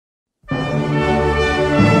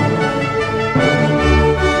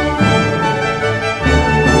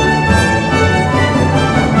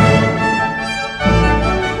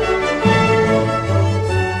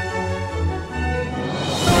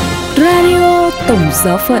Tổng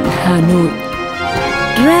Giáo phận Hà Nội.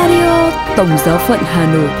 Radio Tổng Giáo phận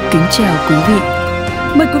Hà Nội kính chào quý vị.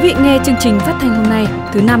 Mời quý vị nghe chương trình phát thanh hôm nay,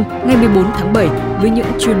 thứ Năm, ngày 14 tháng 7 với những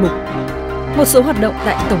chuyên mục: một số hoạt động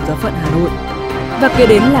tại Tổng Giáo phận Hà Nội, và kế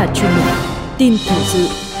đến là chuyên mục tin thời sự.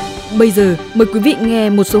 Bây giờ mời quý vị nghe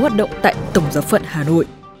một số hoạt động tại Tổng Giáo phận Hà Nội.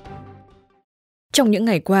 Trong những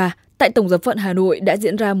ngày qua, tại Tổng Giáo phận Hà Nội đã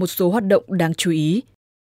diễn ra một số hoạt động đáng chú ý.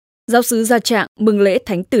 Giáo sứ Gia Trạng mừng lễ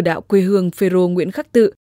Thánh Tử Đạo quê hương Phêrô Nguyễn Khắc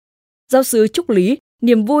Tự. Giáo sứ Trúc Lý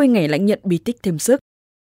niềm vui ngày lãnh nhận bí tích thêm sức.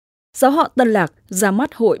 Giáo họ Tân Lạc ra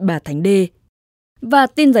mắt hội Bà Thánh Đê. Và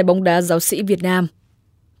tin giải bóng đá giáo sĩ Việt Nam.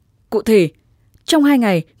 Cụ thể, trong 2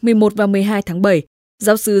 ngày 11 và 12 tháng 7,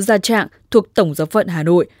 giáo sứ Gia Trạng thuộc Tổng Giáo phận Hà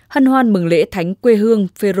Nội hân hoan mừng lễ Thánh quê hương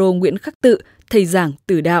Phêrô Nguyễn Khắc Tự, thầy giảng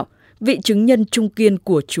Tử Đạo, vị chứng nhân trung kiên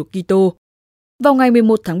của Chúa Kitô. Vào ngày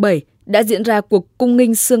 11 tháng 7 đã diễn ra cuộc cung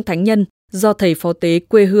nghinh xương thánh nhân do thầy phó tế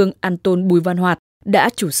quê hương Anton Bùi Văn Hoạt đã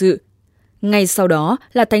chủ sự. Ngay sau đó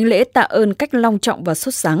là thánh lễ tạ ơn cách long trọng và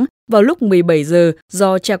sốt sắng vào lúc 17 giờ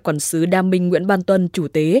do cha quản sứ Đa Minh Nguyễn Ban Tuân chủ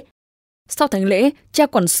tế. Sau thánh lễ, cha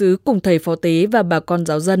quản sứ cùng thầy phó tế và bà con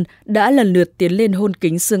giáo dân đã lần lượt tiến lên hôn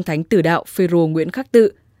kính xương thánh Tử Đạo Phêrô Nguyễn Khắc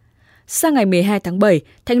Tự. Sang ngày 12 tháng 7,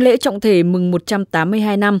 thánh lễ trọng thể mừng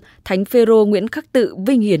 182 năm Thánh Phêrô Nguyễn Khắc Tự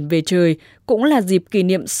vinh hiển về trời, cũng là dịp kỷ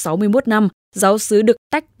niệm 61 năm giáo xứ được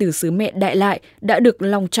tách từ xứ mẹ Đại Lại đã được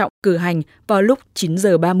long trọng cử hành vào lúc 9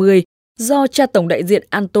 giờ 30 do cha tổng đại diện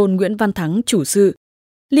Anton Nguyễn Văn Thắng chủ sự,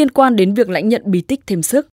 liên quan đến việc lãnh nhận bí tích thêm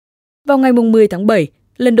sức. Vào ngày 10 tháng 7,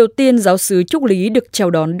 lần đầu tiên giáo xứ Trúc Lý được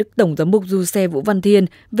chào đón Đức Tổng giám mục Giuse Vũ Văn Thiên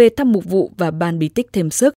về thăm mục vụ và ban bí tích thêm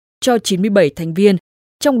sức cho 97 thành viên,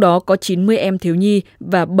 trong đó có 90 em thiếu nhi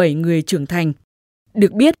và 7 người trưởng thành.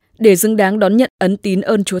 Được biết, để xứng đáng đón nhận ấn tín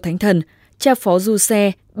ơn Chúa Thánh Thần, cha phó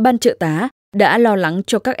Giuse, ban trợ tá đã lo lắng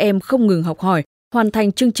cho các em không ngừng học hỏi, hoàn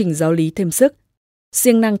thành chương trình giáo lý thêm sức,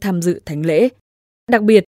 siêng năng tham dự thánh lễ. Đặc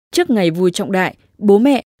biệt, trước ngày vui trọng đại, bố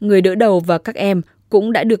mẹ, người đỡ đầu và các em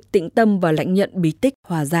cũng đã được tĩnh tâm và lãnh nhận bí tích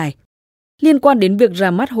hòa giải. Liên quan đến việc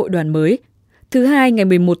ra mắt hội đoàn mới, thứ Hai ngày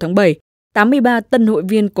 11 tháng 7, 83 tân hội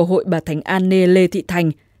viên của hội Bà Thánh An Nê Lê Thị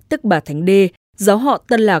Thành, tức Bà Thánh Đê, giáo họ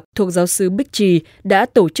Tân Lạc thuộc giáo xứ Bích Trì đã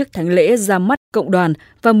tổ chức thánh lễ ra mắt cộng đoàn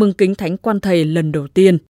và mừng kính thánh quan thầy lần đầu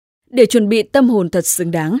tiên. Để chuẩn bị tâm hồn thật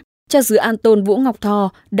xứng đáng, cha xứ Anton Vũ Ngọc Tho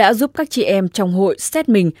đã giúp các chị em trong hội xét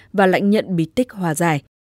mình và lãnh nhận bí tích hòa giải.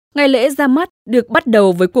 Ngày lễ ra mắt được bắt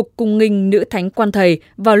đầu với cuộc cung nghinh nữ thánh quan thầy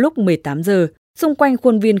vào lúc 18 giờ, xung quanh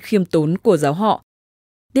khuôn viên khiêm tốn của giáo họ.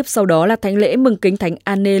 Tiếp sau đó là thánh lễ mừng kính thánh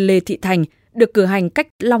An Nê Lê Thị Thành, được cử hành cách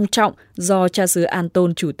long trọng do cha xứ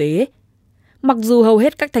Anton chủ tế. Mặc dù hầu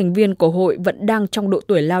hết các thành viên của hội vẫn đang trong độ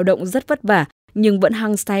tuổi lao động rất vất vả, nhưng vẫn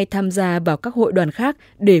hăng say tham gia vào các hội đoàn khác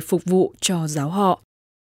để phục vụ cho giáo họ.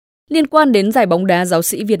 Liên quan đến giải bóng đá giáo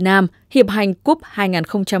sĩ Việt Nam, Hiệp hành Cup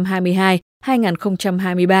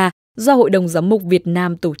 2022-2023 do Hội đồng Giám mục Việt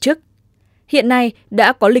Nam tổ chức. Hiện nay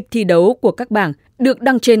đã có lịch thi đấu của các bảng được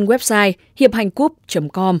đăng trên website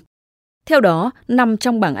hiệp-hành-cup.com. Theo đó, nằm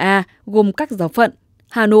trong bảng A gồm các giáo phận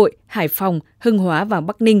Hà Nội, Hải Phòng, Hưng Hóa và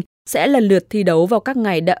Bắc Ninh sẽ lần lượt thi đấu vào các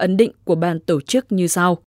ngày đã ấn định của ban tổ chức như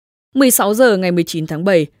sau. 16 giờ ngày 19 tháng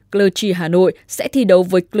 7, Clergy Hà Nội sẽ thi đấu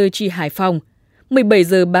với Clergy Hải Phòng. 17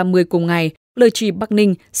 giờ 30 cùng ngày, Clergy Bắc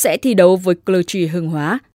Ninh sẽ thi đấu với Clergy Hưng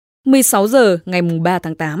Hóa. 16 giờ ngày 3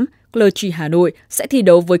 tháng 8, Clergy Hà Nội sẽ thi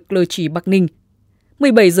đấu với Clergy Bắc Ninh.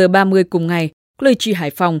 17 giờ 30 cùng ngày, Clergy Hải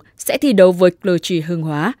Phòng sẽ thi đấu với Clergy Hưng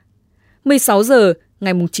Hóa. 16 giờ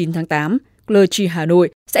ngày 9 tháng 8, Clergy Hà Nội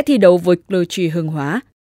sẽ thi đấu với Clergy Hưng Hóa.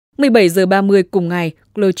 17 giờ 30 cùng ngày,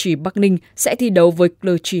 Clergy Bắc Ninh sẽ thi đấu với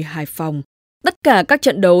Clergy Hải Phòng. Tất cả các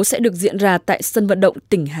trận đấu sẽ được diễn ra tại sân vận động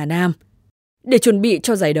tỉnh Hà Nam. Để chuẩn bị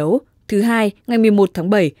cho giải đấu, thứ Hai ngày 11 tháng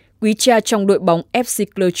 7, quý cha trong đội bóng FC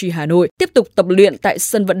Clergy Hà Nội tiếp tục tập luyện tại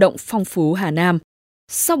sân vận động Phong Phú Hà Nam.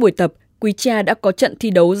 Sau buổi tập, quý cha đã có trận thi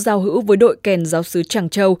đấu giao hữu với đội kèn giáo xứ Tràng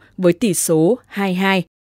Châu với tỷ số 2-2.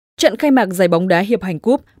 Trận khai mạc giải bóng đá Hiệp hành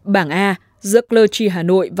Cup bảng A giữa Clergy Hà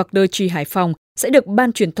Nội và Clergy Hải Phòng sẽ được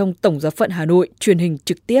Ban Truyền thông Tổng Giáo phận Hà Nội truyền hình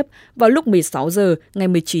trực tiếp vào lúc 16 giờ ngày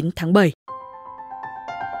 19 tháng 7.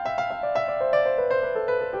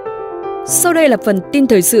 Sau đây là phần tin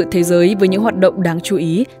thời sự thế giới với những hoạt động đáng chú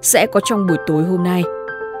ý sẽ có trong buổi tối hôm nay.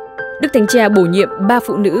 Đức Thánh Cha bổ nhiệm 3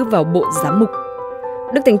 phụ nữ vào Bộ Giám mục.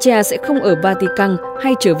 Đức Thánh Cha sẽ không ở Vatican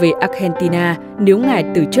hay trở về Argentina nếu Ngài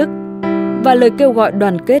từ chức. Và lời kêu gọi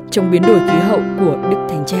đoàn kết chống biến đổi khí hậu của Đức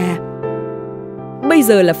Thánh Cha. Bây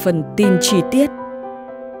giờ là phần tin chi tiết.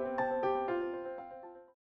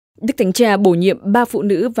 Đức Thánh Cha bổ nhiệm 3 phụ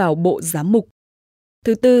nữ vào Bộ Giám mục.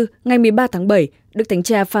 Thứ Tư, ngày 13 tháng 7, Đức Thánh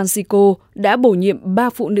Cha Francisco đã bổ nhiệm 3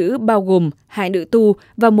 phụ nữ bao gồm 2 nữ tu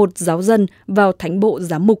và 1 giáo dân vào thánh bộ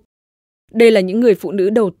giám mục. Đây là những người phụ nữ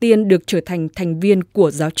đầu tiên được trở thành thành viên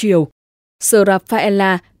của giáo triều. Sir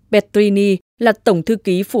Raffaella Petrini là Tổng thư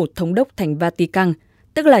ký phủ thống đốc thành Vatican,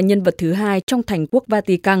 tức là nhân vật thứ 2 trong thành quốc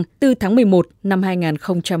Vatican từ tháng 11 năm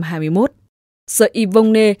 2021. Sir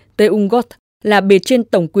Yvonne Teungot là bề trên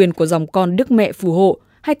tổng quyền của dòng con Đức Mẹ Phù Hộ,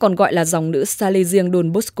 hay còn gọi là dòng nữ Salesian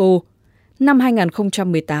Don Bosco. Năm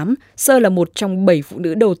 2018, Sir là một trong 7 phụ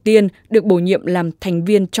nữ đầu tiên được bổ nhiệm làm thành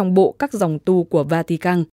viên trong bộ các dòng tu của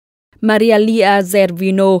Vatican. Maria Lia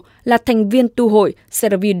Gervino là thành viên tu hội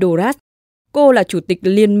Servidoras. Cô là chủ tịch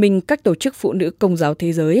Liên minh các tổ chức phụ nữ Công giáo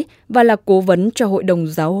thế giới và là cố vấn cho Hội đồng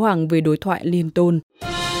Giáo hoàng về đối thoại liên tôn.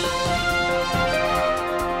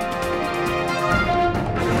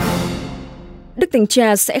 Đức Thánh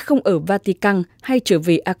Cha sẽ không ở Vatican hay trở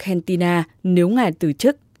về Argentina nếu ngài từ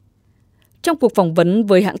chức. Trong cuộc phỏng vấn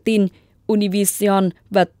với hãng tin Univision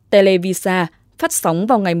và Televisa phát sóng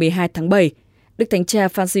vào ngày 12 tháng 7, Đức Thánh Cha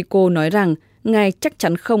Francisco nói rằng ngài chắc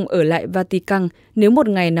chắn không ở lại Vatican nếu một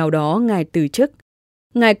ngày nào đó ngài từ chức.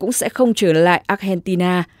 Ngài cũng sẽ không trở lại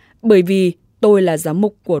Argentina bởi vì tôi là giám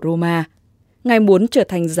mục của Roma. Ngài muốn trở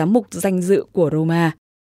thành giám mục danh dự của Roma.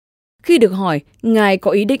 Khi được hỏi ngài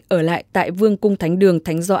có ý định ở lại tại Vương cung Thánh đường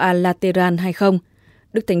Thánh Gioan Lateran hay không,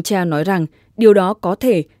 Đức Thánh Cha nói rằng điều đó có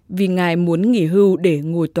thể vì ngài muốn nghỉ hưu để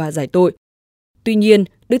ngồi tòa giải tội. Tuy nhiên,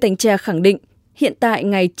 Đức Thánh Cha khẳng định hiện tại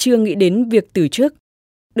ngài chưa nghĩ đến việc từ chức.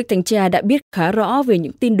 Đức Thánh Cha đã biết khá rõ về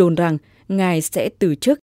những tin đồn rằng ngài sẽ từ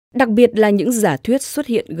chức, đặc biệt là những giả thuyết xuất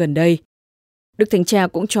hiện gần đây. Đức Thánh Cha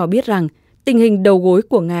cũng cho biết rằng tình hình đầu gối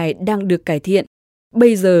của ngài đang được cải thiện.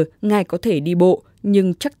 Bây giờ ngài có thể đi bộ,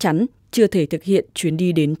 nhưng chắc chắn chưa thể thực hiện chuyến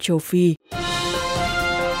đi đến châu Phi.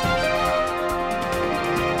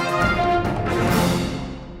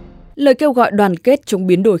 Lời kêu gọi đoàn kết chống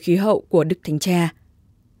biến đổi khí hậu của Đức Thánh Cha.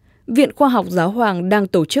 Viện Khoa học Giáo hoàng đang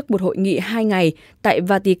tổ chức một hội nghị 2 ngày tại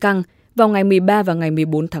Vatican vào ngày 13 và ngày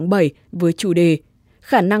 14 tháng 7 với chủ đề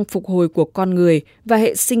Khả năng phục hồi của con người và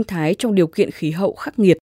hệ sinh thái trong điều kiện khí hậu khắc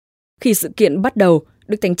nghiệt. Khi sự kiện bắt đầu,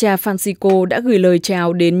 Đức Thánh Cha Francisco đã gửi lời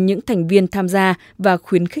chào đến những thành viên tham gia và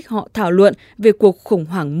khuyến khích họ thảo luận về cuộc khủng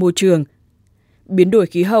hoảng môi trường. Biến đổi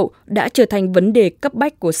khí hậu đã trở thành vấn đề cấp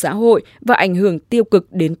bách của xã hội và ảnh hưởng tiêu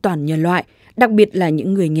cực đến toàn nhân loại, đặc biệt là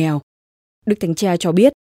những người nghèo. Đức Thánh Cha cho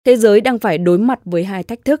biết, thế giới đang phải đối mặt với 2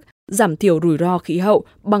 thách thức: giảm thiểu rủi ro khí hậu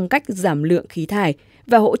bằng cách giảm lượng khí thải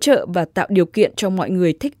và hỗ trợ và tạo điều kiện cho mọi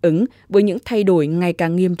người thích ứng với những thay đổi ngày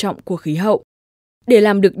càng nghiêm trọng của khí hậu. Để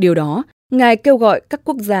làm được điều đó, Ngài kêu gọi các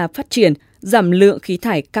quốc gia phát triển giảm lượng khí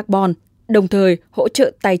thải carbon, đồng thời hỗ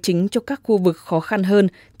trợ tài chính cho các khu vực khó khăn hơn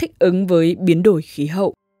thích ứng với biến đổi khí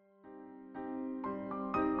hậu.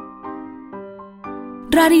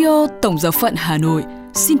 Radio Tổng giáo phận Hà Nội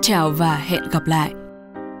xin chào và hẹn gặp lại.